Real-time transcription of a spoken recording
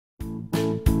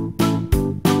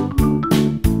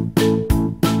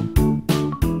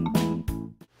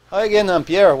Hi again, I'm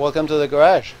Pierre. Welcome to the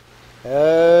garage.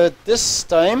 This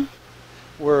time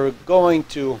we're going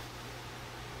to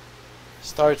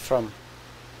start from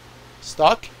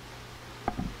stock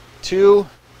to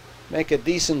make a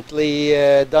decently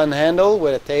done handle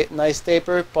with a nice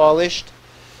taper, polished,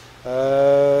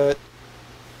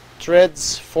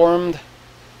 threads formed,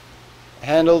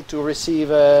 handle to receive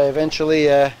eventually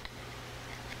a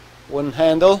wooden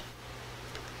handle,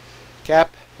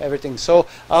 cap, everything. So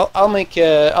I'll make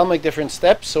different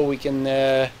steps so we can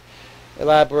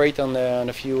elaborate on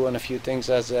a few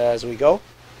things as we go.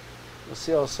 We'll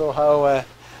see also how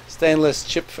stainless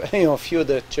chip, a few of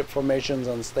the chip formations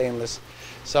on stainless,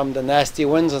 some of the nasty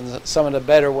ones and some of the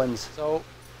better ones. So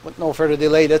with no further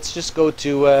delay, let's just go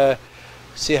to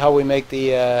see how we make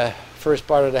the first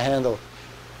part of the handle.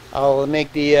 I'll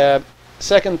make the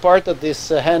second part of this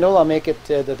handle. I'll make it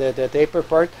the taper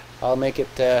part. I'll make it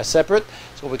separate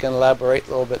so we can elaborate a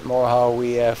little bit more how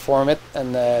we form it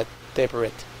and taper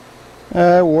it.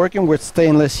 Working with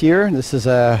stainless here. This is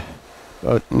a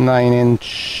about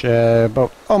 9-inch,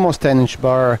 about almost 10-inch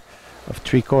bar of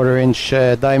 3/4 inch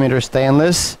diameter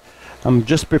stainless. I'm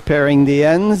just preparing the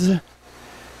ends.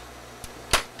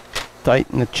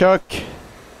 Tighten the chuck.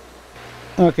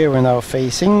 Okay, we're now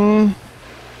facing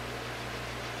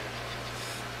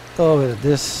over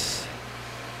this.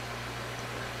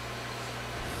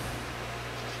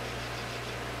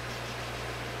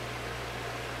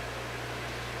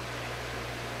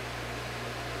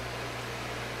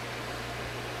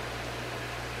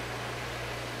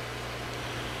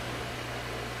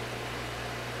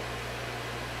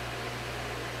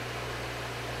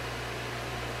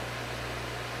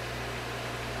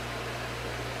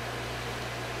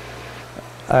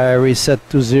 I reset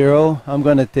to 0. I'm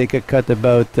gonna take a cut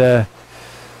about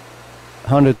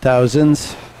 100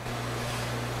 thousandths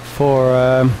for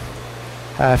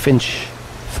 1/2 inch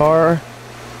far.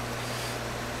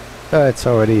 It's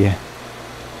already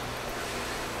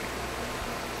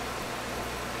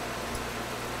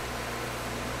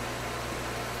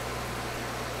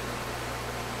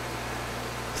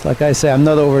it's like I say, I'm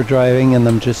not overdriving and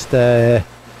I'm just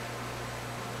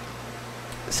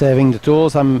saving the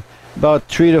tools. I'm about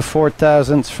 3 to 4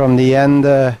 thousandths from the end,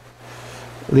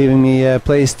 leaving me a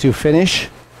place to finish.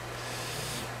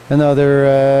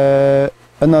 Another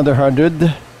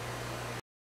 100.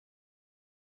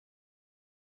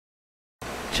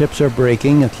 Chips are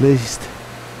breaking at least.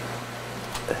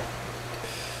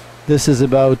 This is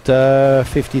about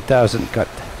 50,000 cut.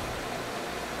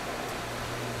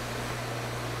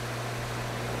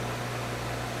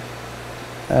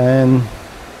 And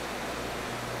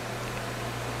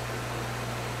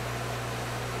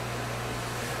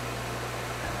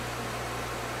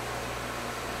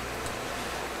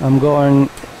I'm going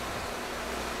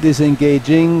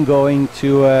disengaging, going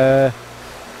to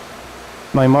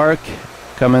my mark,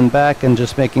 coming back and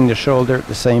just making the shoulder at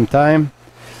the same time,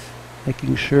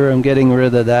 making sure I'm getting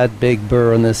rid of that big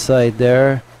burr on this side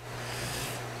there.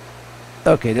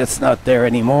 Okay, that's not there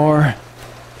anymore.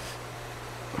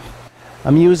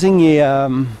 I'm using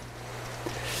a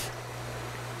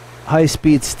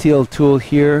high-speed steel tool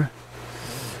here,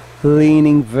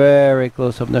 leaning very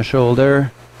close up the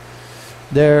shoulder.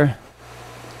 There,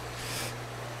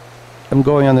 I'm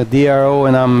going on the DRO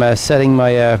and I'm setting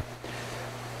my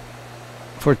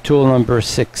for tool number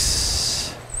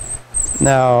 6.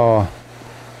 Now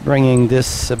bringing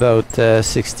this about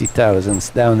 60 thousandths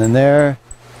down in there.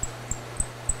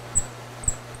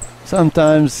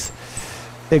 Sometimes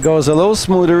it goes a little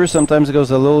smoother, sometimes it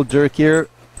goes a little jerkier.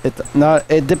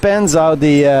 It depends how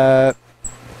the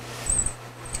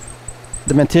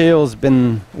material's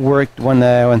been worked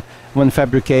when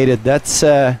fabricated. That's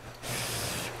stainless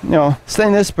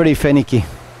is pretty finicky.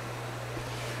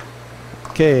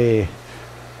 Okay,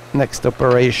 next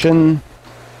operation,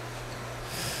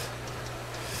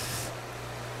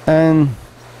 and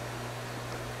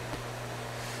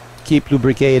keep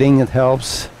lubricating, it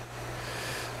helps.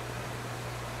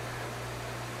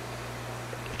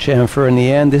 Chamfer in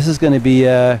the end. This is going to be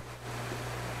a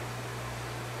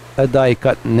die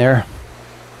cut in there.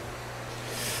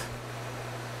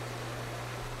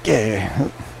 Okay,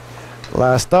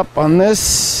 last up on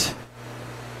this.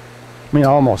 I mean,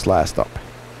 almost last up.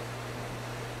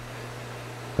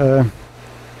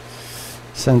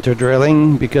 Center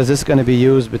drilling, because it's going to be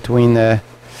used between the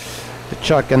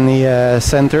chuck and the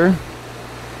center.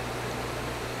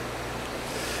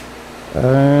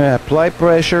 Apply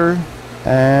pressure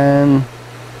and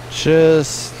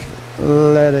just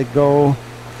let it go.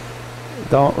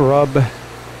 Don't rub.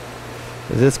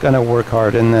 It's gonna work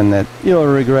hard and then you'll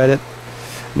regret it.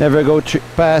 Never go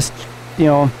past,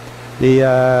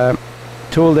 the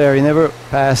tool there, you never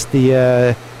pass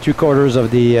the 3/4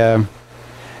 of the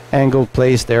angled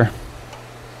place there.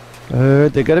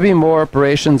 There got to be more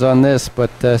operations on this,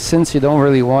 but since you don't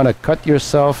really want to cut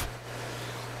yourself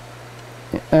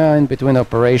in between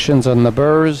operations on the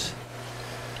burrs,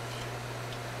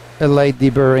 a light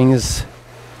deburring is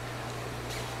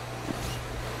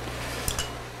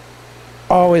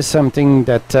always something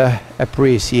that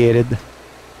appreciated.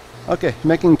 Okay,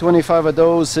 making 25 of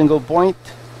those single point.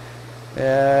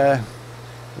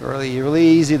 Really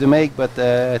easy to make, but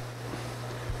I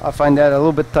find that a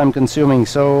little bit time consuming.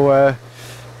 So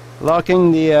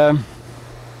locking the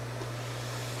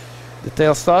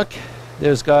tailstock,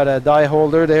 there's got a die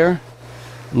holder there.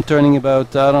 I'm turning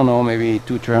about, I don't know, maybe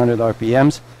 200-300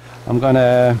 RPMs. I'm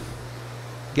gonna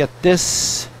get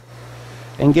this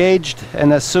engaged,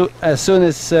 and as soon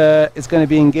as it's going to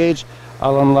be engaged,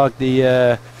 I'll unlock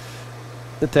the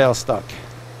tailstock.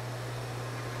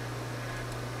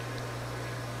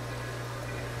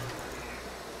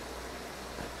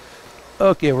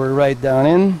 Okay, we're right down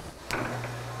in,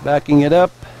 backing it up.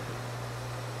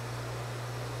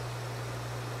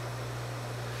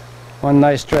 One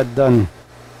nice thread done.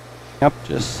 Yep,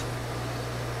 just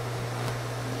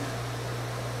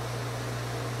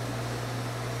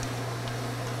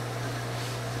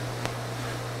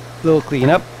little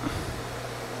cleanup.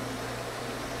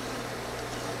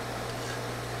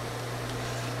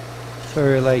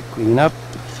 Very light cleanup.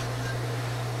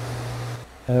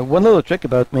 One little trick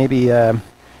about maybe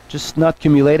just not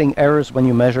accumulating errors when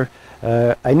you measure.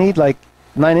 I need like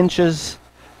 9 inches,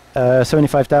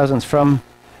 75 thousandths from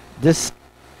this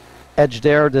edge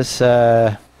there, this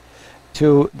to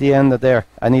the end of there.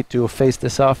 I need to face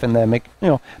this off and make, you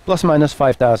know, plus minus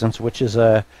 5 thousandths, which is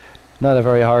not a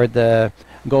very hard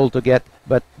goal to get.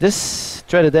 But this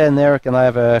threaded end there can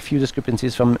have a few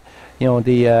discrepancies from, you know,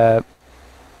 the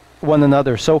one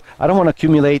another. So I don't want to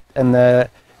accumulate and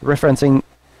referencing,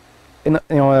 you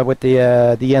know, with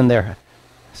the end there.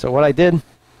 So what I did,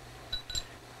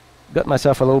 got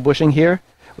myself a little bushing here,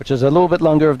 which is a little bit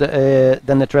longer of the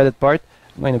than the threaded part.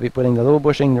 I'm going to be putting the little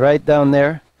bushing right down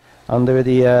there under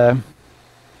the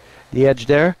edge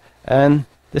there, and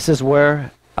this is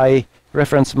where I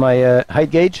reference my height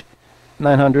gauge,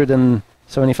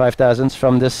 975 thousandths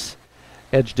from this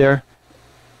edge there.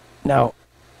 Now,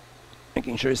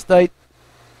 making sure it's tight,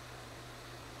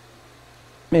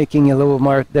 making a little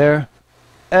mark there,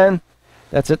 and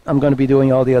that's it. I'm going to be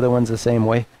doing all the other ones the same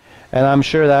way, and I'm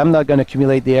sure that I'm not going to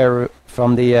accumulate the error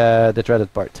from the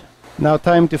threaded part. Now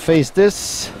time to face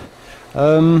this.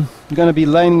 I'm going to be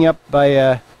lining up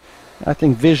by I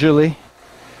think visually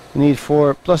we need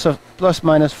plus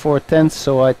minus 4/10,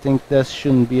 so I think this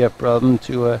shouldn't be a problem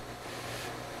to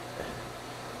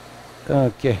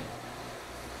okay.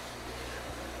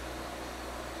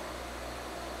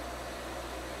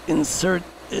 Insert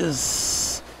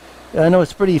is, I know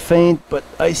it's pretty faint, but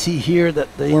I see here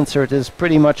that the insert is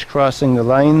pretty much crossing the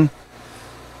line.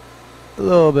 A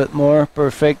little bit more,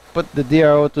 perfect. Put the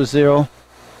DRO to 0,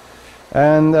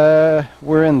 and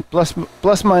we're in.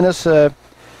 Plus minus 5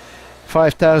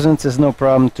 thousandths is no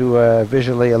problem to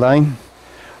visually align.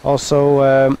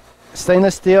 Also,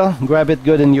 stainless steel, grab it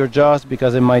good in your jaws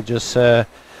because it might just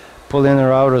pull in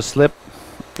or out or slip,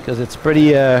 because it's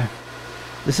pretty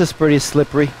this is pretty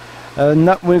slippery. We're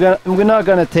not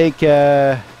gonna take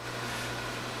you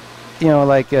know,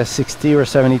 like 60 or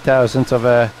 70 thousandths of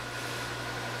a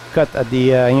cut at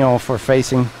the you know, for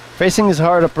facing. Facing is a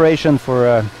hard operation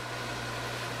for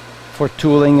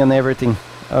tooling and everything.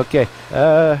 Okay,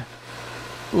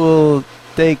 we'll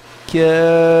take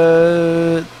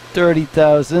 30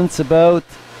 thousandths about,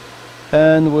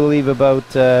 and we'll leave about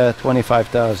 25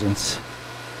 thousandths.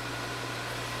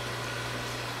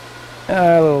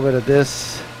 A little bit of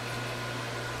this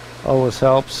always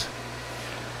helps.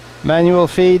 Manual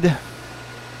feed.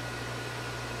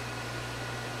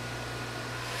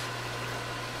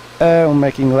 I'm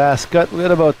making last cut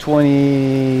with about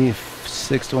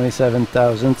 27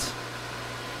 thousandths.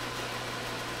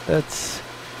 Let's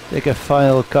take a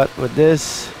final cut with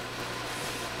this.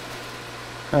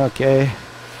 Okay.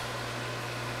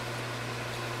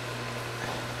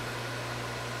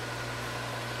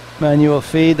 Manual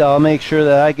feed. I'll make sure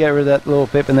that I get rid of that little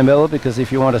pip in the middle, because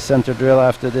if you want a center drill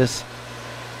after this,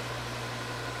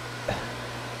 it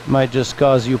might just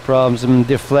cause you problems and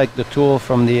deflect the tool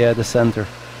from the center.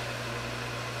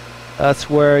 That's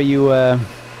where you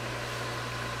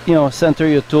you know, center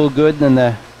your tool good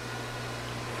and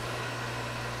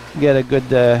get a good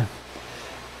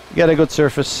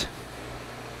surface.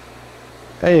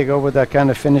 There you go. With that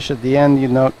kind of finish at the end, you're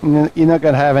not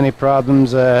gonna have any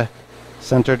problems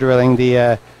center drilling.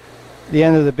 The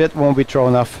end of the bit won't be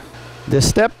thrown off. This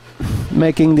step,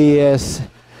 making the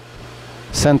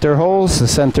center holes, the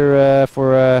center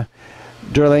for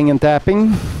drilling and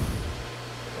tapping.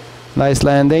 Nice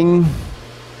landing.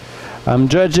 I'm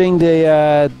judging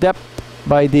the depth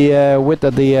by the width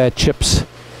of the chips.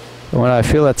 When I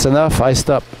feel that's enough, I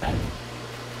stop.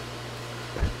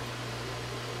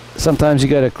 Sometimes you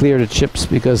gotta clear the chips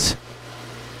because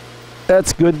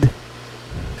that's good.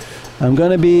 I'm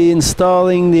gonna be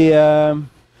installing the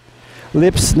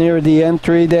lips near the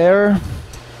entry there,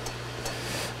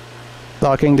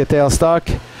 locking the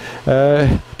tailstock.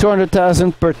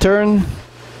 200,000 per turn,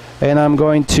 and I'm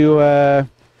going to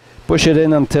push it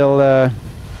in until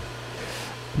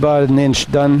about an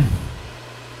inch done.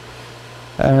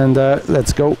 And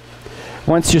let's go.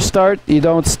 Once you start, you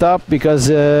don't stop, because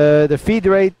the feed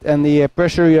rate and the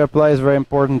pressure you apply is very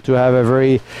important to have a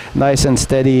very nice and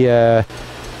steady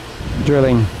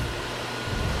drilling.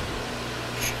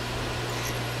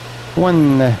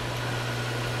 1,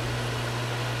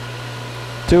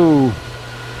 2,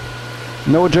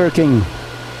 no jerking.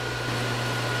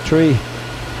 3,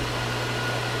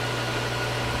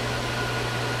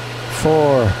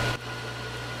 4.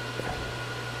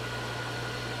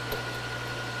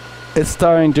 It's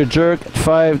starting to jerk at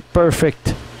 5. Perfect.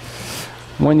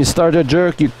 When you start a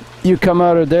jerk, you come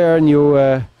out of there and you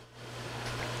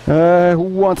who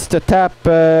wants to tap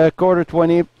quarter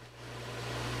 20,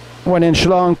 1 inch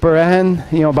long per hand,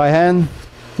 you know, by hand.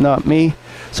 Not me.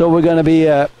 So we're gonna be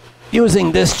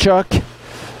using this chuck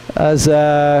as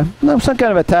some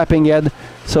kind of a tapping head.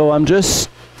 So I'm just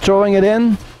throwing it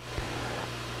in.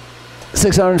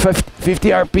 650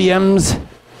 RPMs.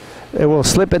 It will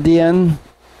slip at the end.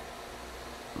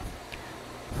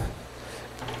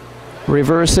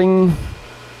 Reversing.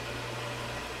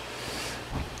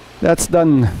 That's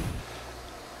done.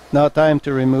 Now time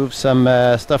to remove some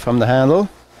stuff from the handle.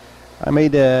 I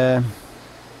made a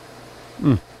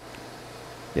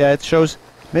yeah, it shows.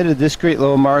 Made a discrete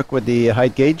little mark with the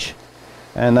height gauge,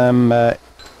 and I'm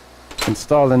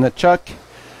installing the chuck.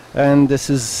 And this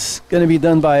is going to be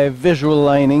done by visual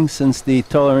lining, since the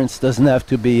tolerance doesn't have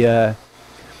to be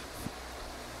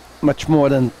much more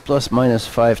than plus minus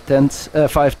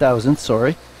 5/10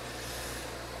 sorry.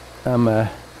 I'm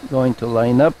going to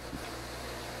line up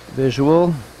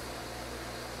visual.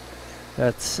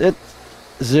 That's it.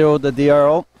 0 the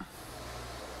DRO.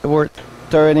 We're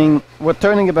turning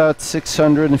about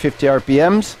 650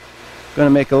 RPMs. Going to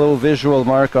make a little visual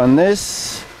mark on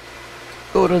this.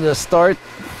 Go to the start.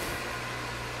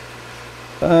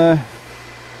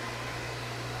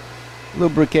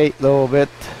 Lubricate a little bit.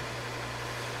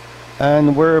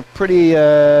 And we're pretty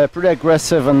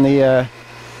aggressive on the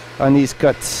on these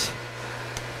cuts,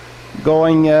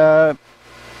 going 100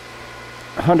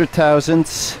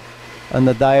 thousandths on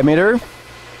the diameter,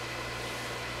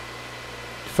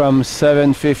 from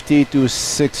 750 to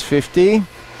 650,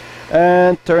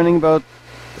 and turning about,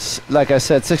 like I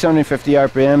said, 650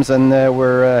 RPMs, and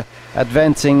we're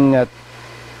advancing at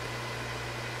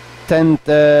 10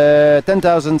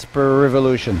 thousandths per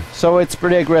revolution. So it's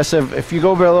pretty aggressive. If you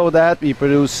go below that, we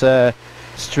produce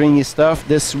stringy stuff.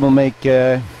 This will make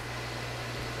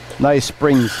nice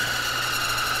springs.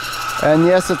 And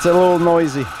yes, it's a little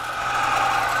noisy.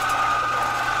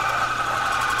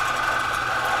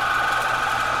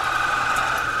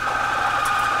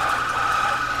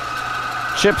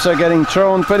 Chips are getting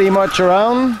thrown pretty much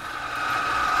around.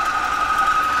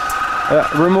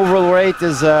 Removal rate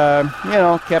is, you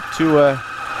know, kept to a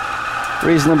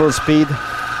reasonable speed.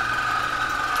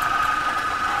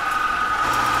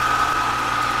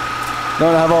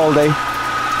 Don't have all day.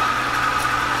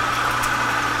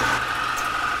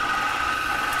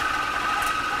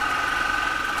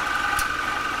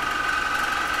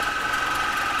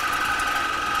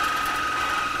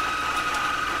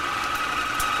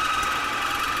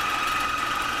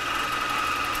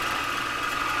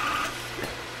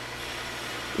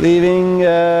 Leaving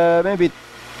maybe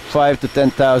 5 to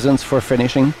 10 thousandths for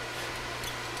finishing.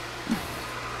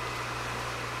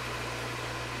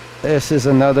 This is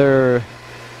another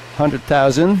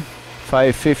 100,000,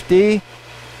 550,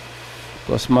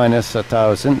 plus minus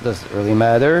 1,000, doesn't really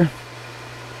matter.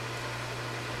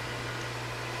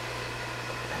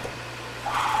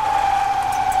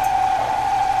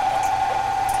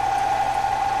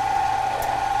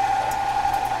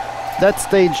 That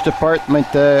stage part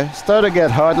might start to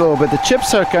get hot a little bit. The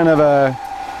chips are kind of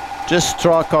just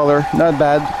straw color, not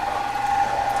bad.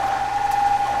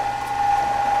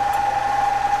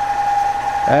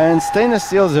 And stainless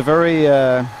steel is a very,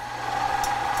 you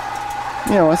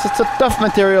know, it's a tough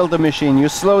material to machine. You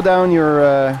slow down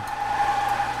your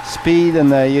speed, and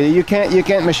you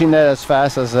can't machine that as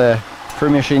fast as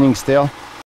pre-machining still.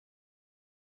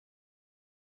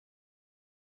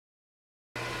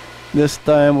 This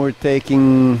time we're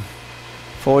taking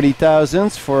 40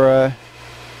 thousandths for a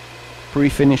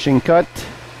pre-finishing cut.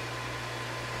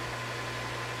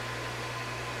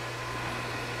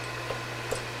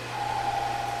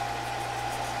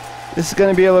 This is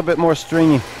going to be a little bit more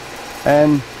stringy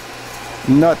and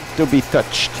not to be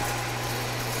touched.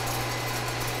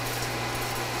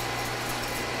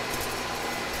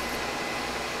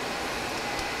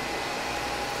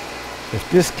 If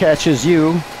this catches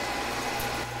you,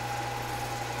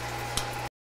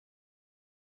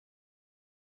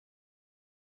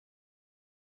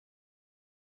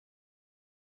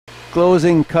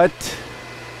 closing cut,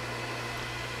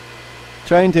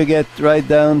 trying to get right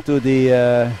down to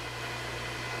the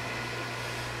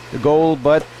goal,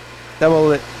 but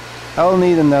I'll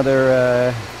need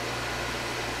another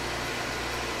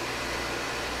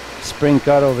spring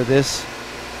cut over this.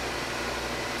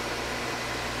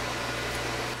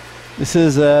 This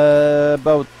is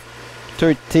about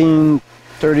 13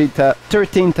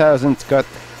 thousandths cut.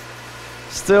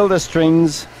 Still the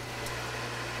strings,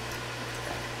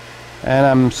 and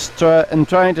I'm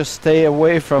trying to stay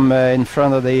away from in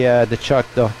front of the chuck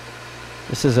though.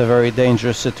 This is a very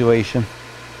dangerous situation.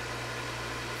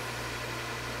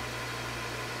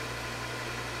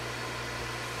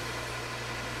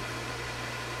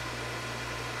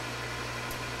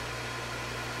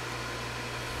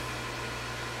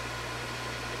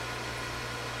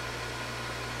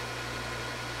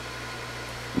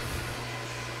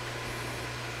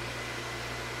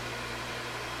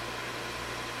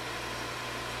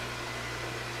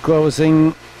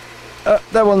 Closing,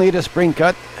 that will need a spring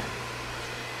cut.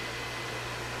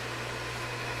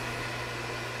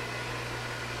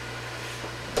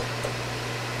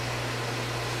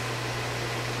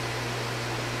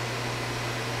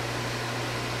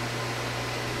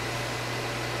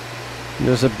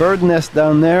 There's a bird nest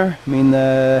down there. I mean,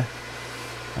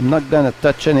 I'm not gonna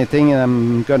touch anything, and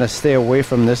I'm gonna stay away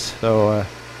from this, so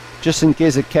just in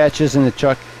case it catches in the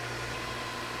chuck.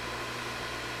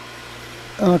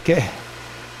 Okay,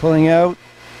 pulling out,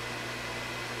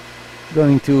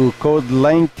 going to code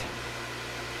length,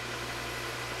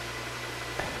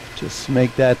 just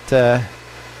make that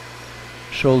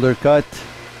shoulder cut.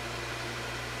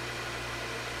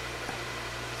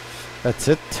 That's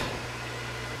it.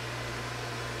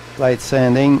 Light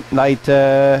sanding, light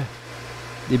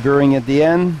deburring at the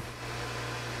end.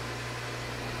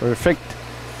 Perfect.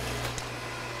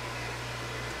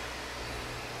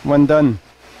 One done.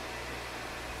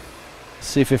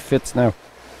 See if it fits now.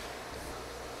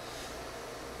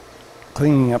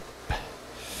 Cleaning up,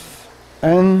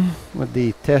 and with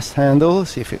the test handle,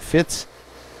 see if it fits.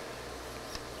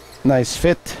 Nice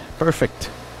fit, perfect.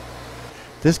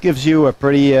 This gives you a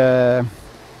pretty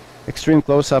extreme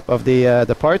close-up of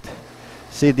the part.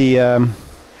 See the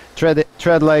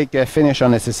thread-like finish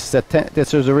on this.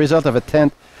 This is a result of a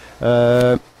tenth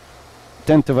of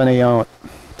an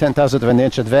 10,000th of an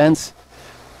inch advance.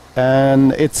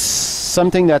 And it's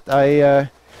something that I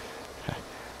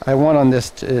want on this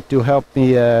to help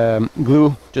me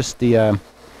glue, just do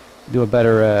a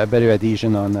better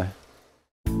adhesion on